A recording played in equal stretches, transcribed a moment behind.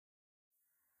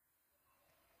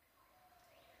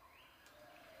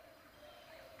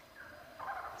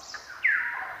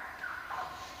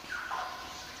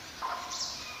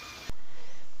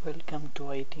to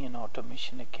IT and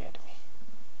Automation Academy.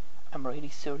 I'm really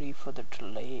sorry for the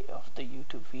delay of the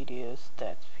YouTube videos.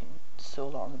 That's been so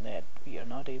long that we are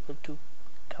not able to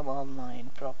come online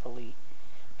properly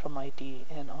from IT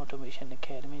and Automation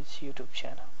Academy's YouTube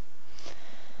channel.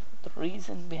 The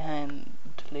reason behind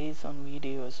delays on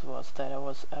videos was that I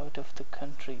was out of the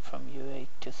country from UAE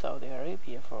to Saudi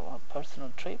Arabia for a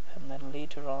personal trip, and then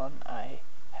later on I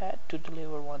had to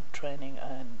deliver one training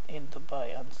in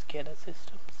Dubai on SCADA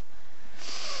systems.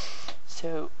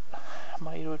 So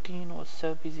my routine was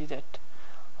so busy that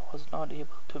I was not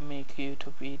able to make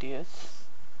YouTube videos,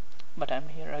 but I'm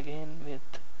here again with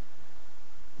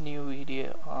new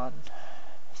video on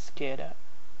SCADA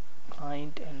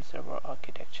client and server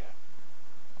architecture.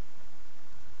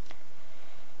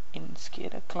 In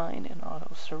SCADA client and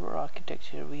server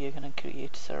architecture, we are going to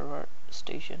create server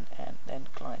station and then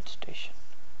client station.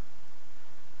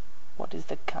 What is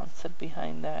the concept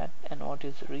behind that, and what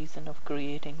is the reason of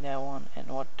creating that one, and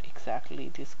what exactly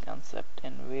this concept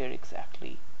and where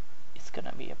exactly it's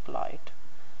gonna be applied?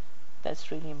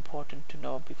 That's really important to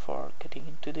know before getting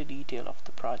into the detail of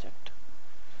the project.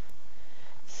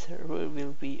 Server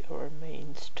will be our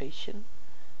main station.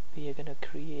 We are gonna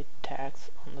create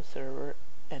tags on the server,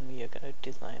 and we are gonna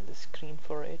design the screen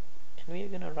for it, and we are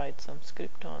gonna write some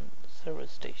script on the server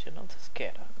station of the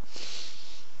SCADA.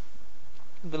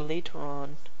 But later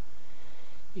on,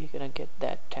 you're gonna get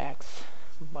that tags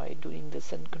by doing the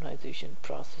synchronization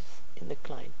process in the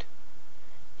client.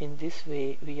 In this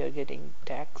way, we are getting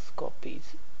tags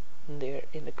copies there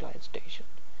in the client station.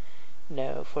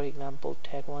 Now, for example,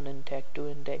 tag 1 and tag 2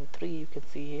 and tag 3, you can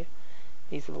see here,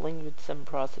 is linked with some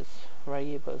process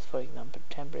variables. For example,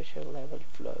 temperature, level,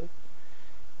 flow.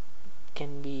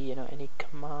 Can be any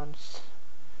commands,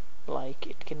 like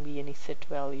it can be any set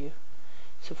value.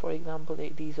 So for example,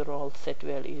 these are all set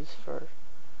values for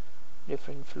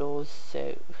different flows.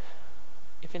 So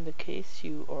if in the case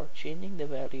you are changing the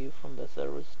value from the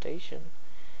server station,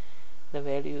 the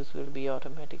values will be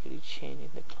automatically changed in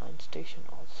the client station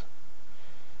also,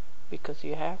 because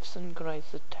you have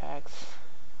synchronized the tags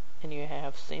and you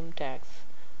have same tags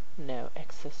now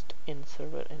accessed in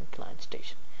server and client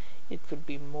station. It will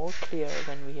be more clear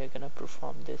when we are going to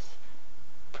perform this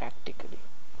practically.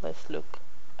 Let's look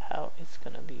how it's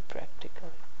gonna be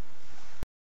practical.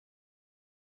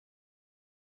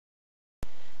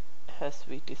 As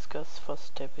we discussed, first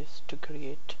step is to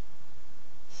create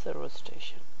server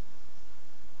station.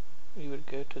 We will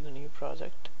go to the new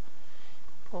project.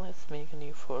 Let's make a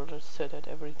new folder so that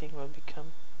everything will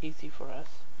become easy for us.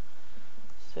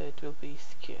 So it will be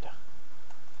SCADA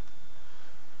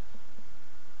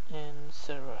and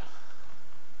server.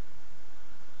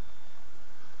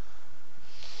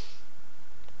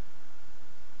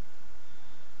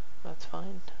 That's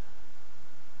fine.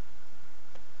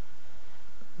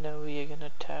 Now we are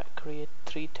gonna create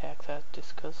 3 tags as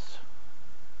discussed.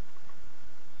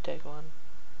 Tag 1,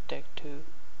 tag 2,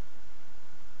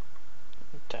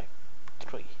 and tag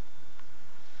 3.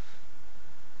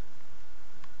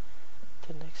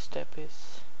 The next step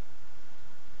is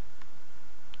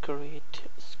create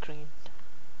screen.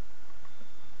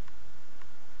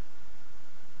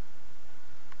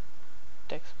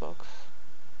 Text box.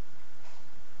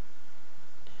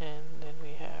 And then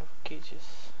we have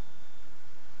gauges.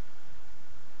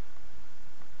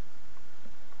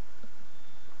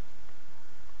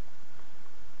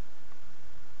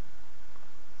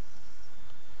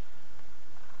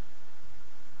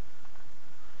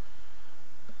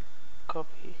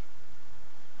 Copy,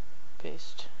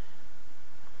 paste.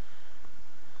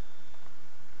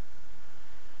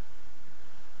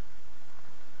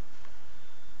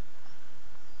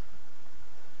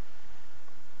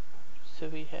 So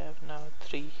we have now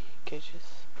 3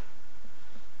 gauges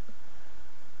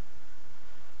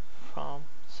from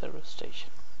server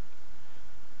station.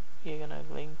 We are gonna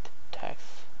link the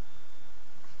tags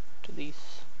to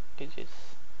these gauges.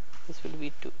 This will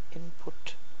be to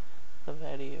input the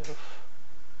value of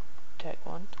tag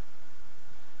 1.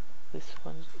 This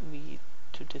one will be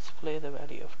to display the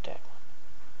value of tag 1.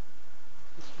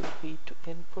 This will be to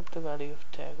input the value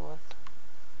of tag 1.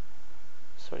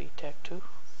 Tag 2.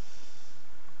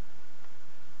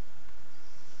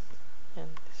 And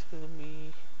this will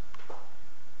be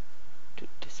to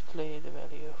display the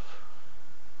value of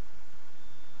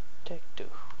tag 2.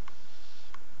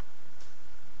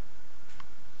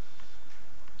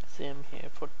 Same here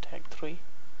for tag 3.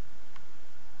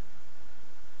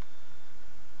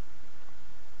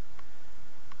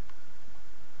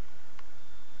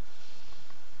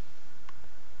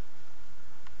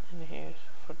 And here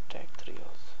for tag 3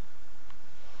 also.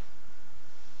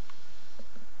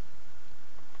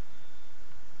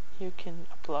 can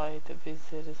apply the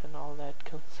visitors and all that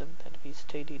concept that we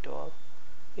studied all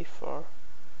before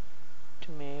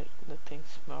to make the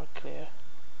things more clear.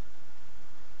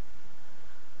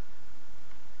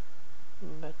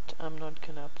 But I'm not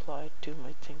gonna apply too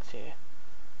much things here.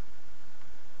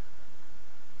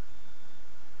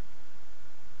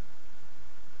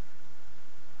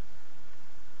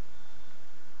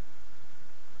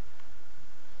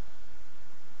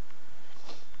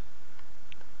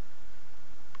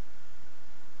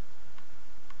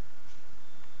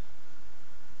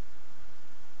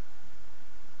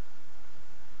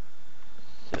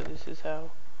 So this is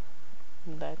how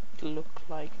that look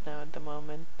like now at the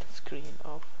moment, the screen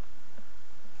of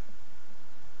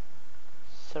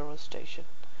server station.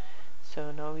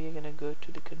 So now we are gonna go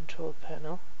to the control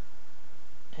panel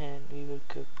and we will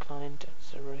go client and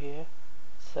server here.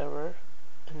 Server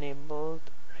enabled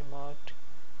remote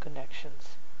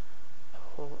connections. I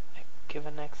will give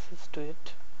an access to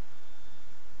it.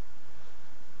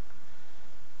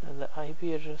 And the IP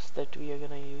address that we are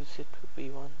gonna use it will be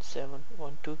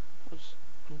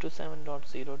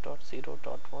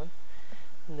 127.0.0.1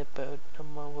 and the port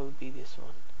number will be this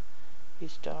one. We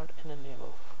start and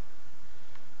enable.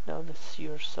 Now this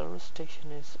your server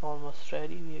station is almost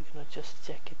ready. We are gonna just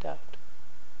check it out.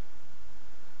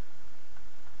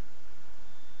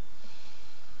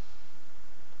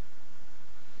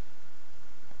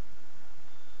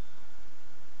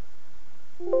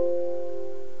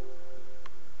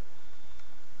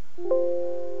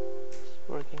 It's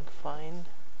working fine.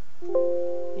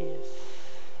 Yes,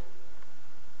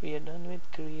 we are done with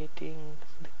creating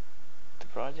the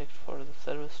project for the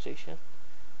server station.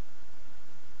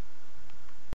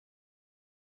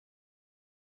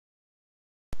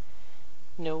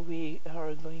 Now we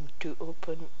are going to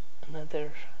open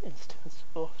another instance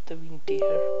of the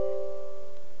WinTier.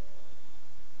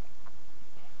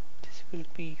 This will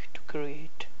be to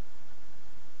create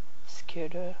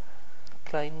SCADA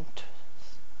client.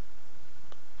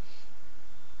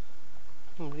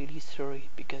 I'm really sorry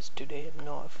because today I'm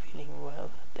not feeling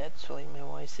well. That's why my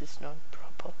voice is not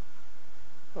proper.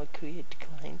 I'll create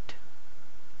client.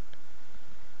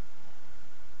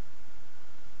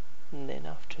 And then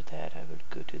after that I will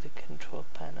go to the control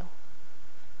panel,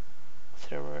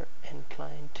 server and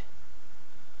client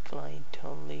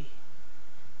only,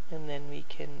 and then we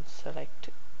can select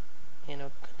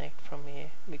connect from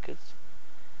here because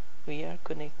we are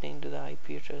connecting to the IP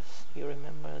address. You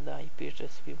remember the IP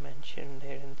address we mentioned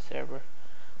there in server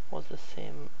was the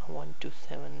same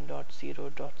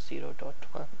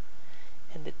 127.0.0.1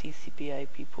 and the TCP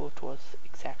IP port was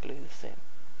exactly the same.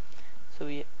 So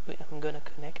I'm gonna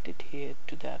connect it here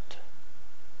to that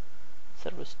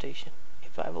server station.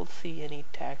 If I will see any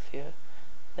tags here,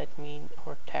 that means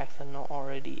our tags are not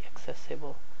already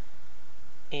accessible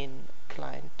in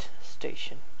client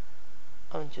station.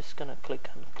 I'm just gonna click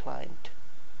on client.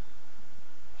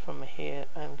 From here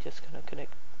I'm just gonna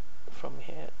connect from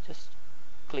here, just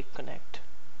click connect.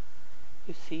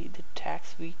 You see the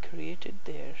tags we created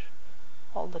there,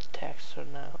 all the tags are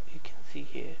now, you can see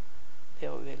here, they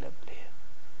are available here.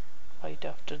 Right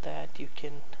after that you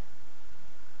can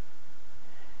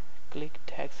click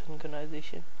tag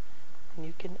synchronization and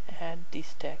you can add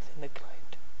these tags in the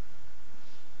client.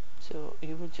 So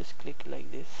you will just click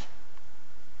like this.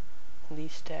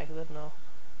 These tags are now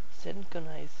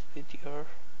synchronized with your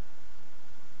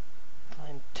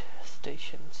client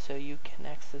station, so you can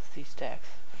access these tags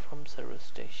from server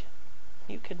station.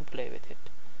 You can play with it.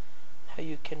 How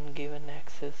you can give an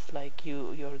access like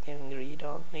you're giving read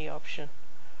only option,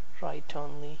 write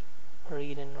only,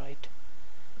 read and write.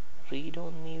 Read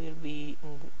only will be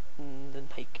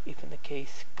like if in the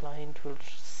case client will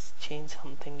change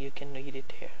something, you can read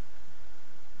it here.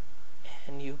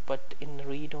 But in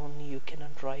read only you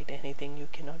cannot write anything, you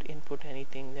cannot input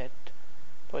anything. That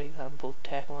for example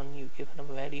tag 1 you given a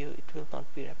value, it will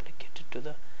not be replicated to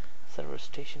the server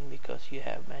station because you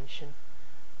have mentioned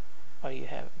or you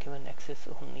have given access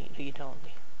only read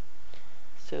only.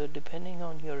 So depending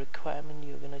on your requirement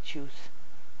you're gonna choose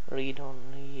read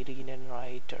only, read and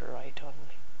write, or write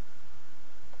only.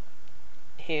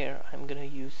 Here I'm gonna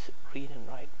use read and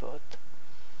write both.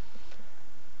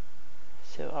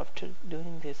 So after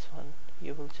doing this one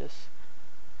you will just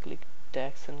click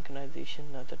tag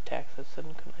synchronization. Now the tags are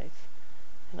synchronized,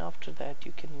 and after that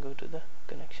you can go to the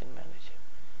connection manager.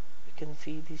 You can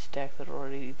see these tags are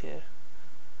already there.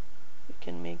 You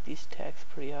can make these tags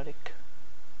periodic.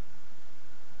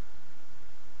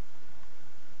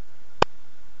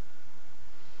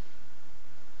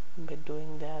 By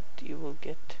doing that you will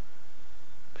get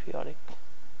periodic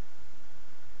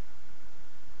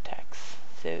tags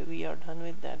So we are done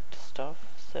with that stuff.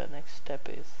 So next step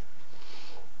is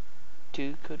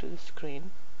to go to the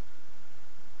screen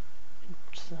and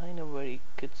design a very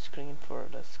good screen for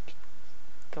the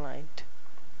client.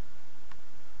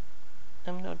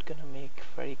 I'm not gonna make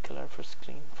very colorful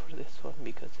screen for this one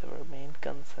because our main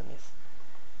concern is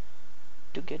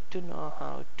to get to know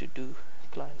how to do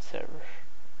client server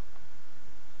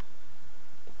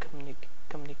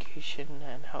communication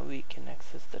and how we can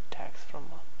access the tags from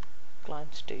a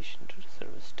client station to the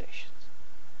server stations.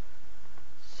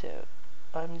 So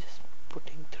I'm just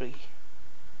putting 3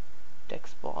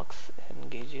 text box and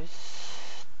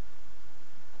gauges.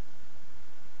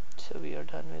 So we are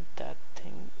done with that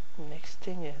thing. Next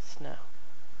thing is now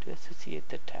to associate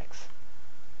the tags.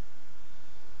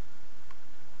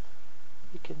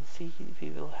 You can see we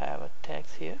will have a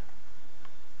tags here,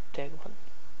 tag 1,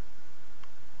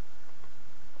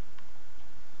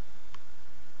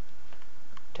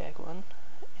 tag 1,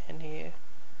 and here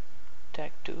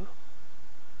tag 2.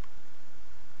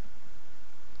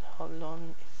 Hold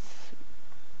on, it's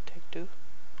tag 2.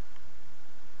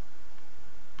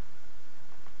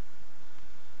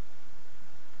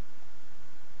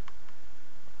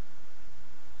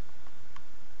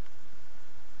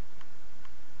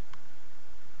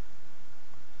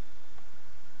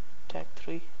 Tag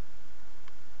 3.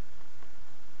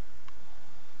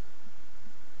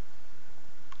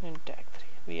 And tag 3.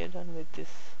 We are done with this.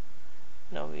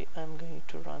 Now I'm going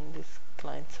to run this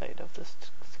client side of the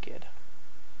SCADA.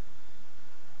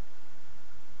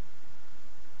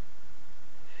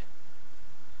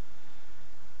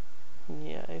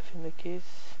 Yeah, if in the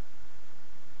case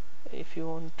if you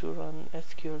want to run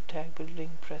SQL tag building,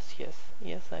 press yes.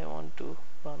 Yes, I want to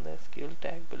run the SQL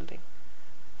tag building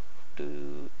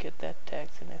to get that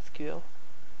tags in SQL.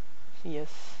 Yes,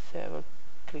 so I will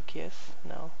click yes.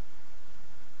 Now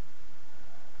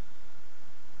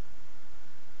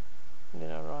I'm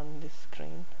gonna run this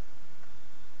screen.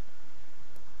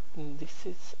 This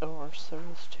is our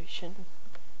server station.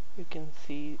 You can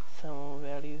see some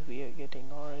value we are getting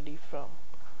already from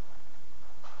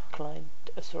client,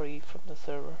 from the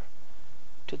server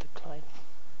to the client.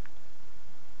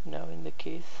 Now in the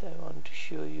case I want to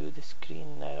show you the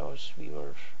screen that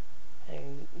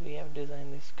we have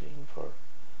designed this screen for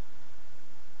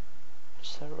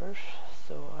server.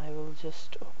 So I will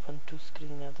just open 2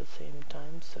 screens at the same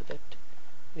time so that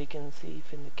we can see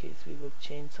if in the case we will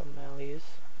change some values,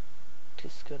 it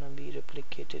is gonna be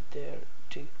replicated there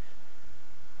to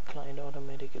client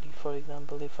automatically. For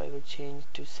example, if I will change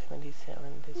to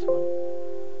 77, this one,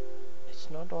 it's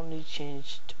not only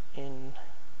changed in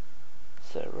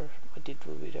server but it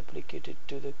will be replicated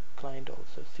to the client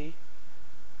also. See,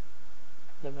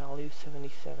 the value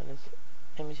 77 is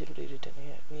immediately written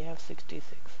here. We have 66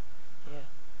 here.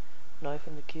 Now if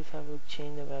in the case I will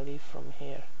change the value from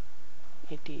here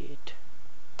 88,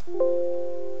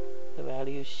 the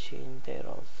value is changed there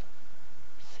also.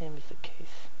 Same is the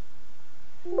case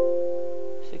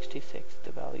 66,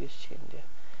 the value is changed there.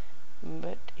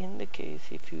 But in the case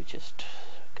if you just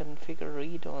configure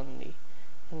read only,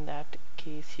 in that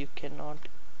case you cannot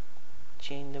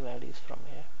change the values from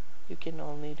here. You can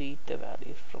only read the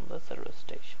values from the server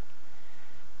station.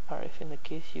 Or if in the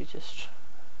case you just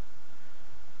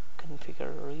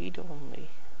configure read only,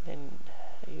 then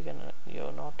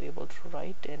you're not able to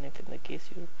write, and if in the case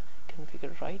you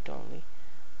configure write only,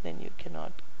 then you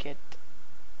cannot get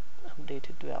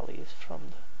updated values from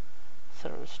the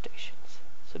server stations.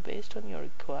 So based on your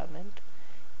requirement,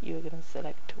 you're going to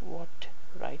select what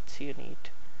writes you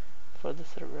need for the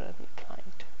server and the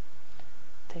client.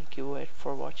 Thank you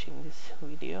for watching this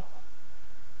video,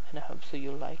 and I hope so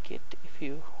you like it. If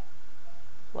you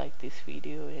like this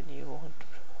video and you want to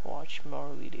watch more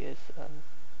videos on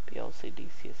PLC,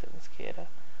 DCS and SCADA,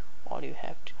 all you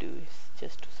have to do is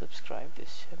just to subscribe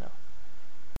this channel.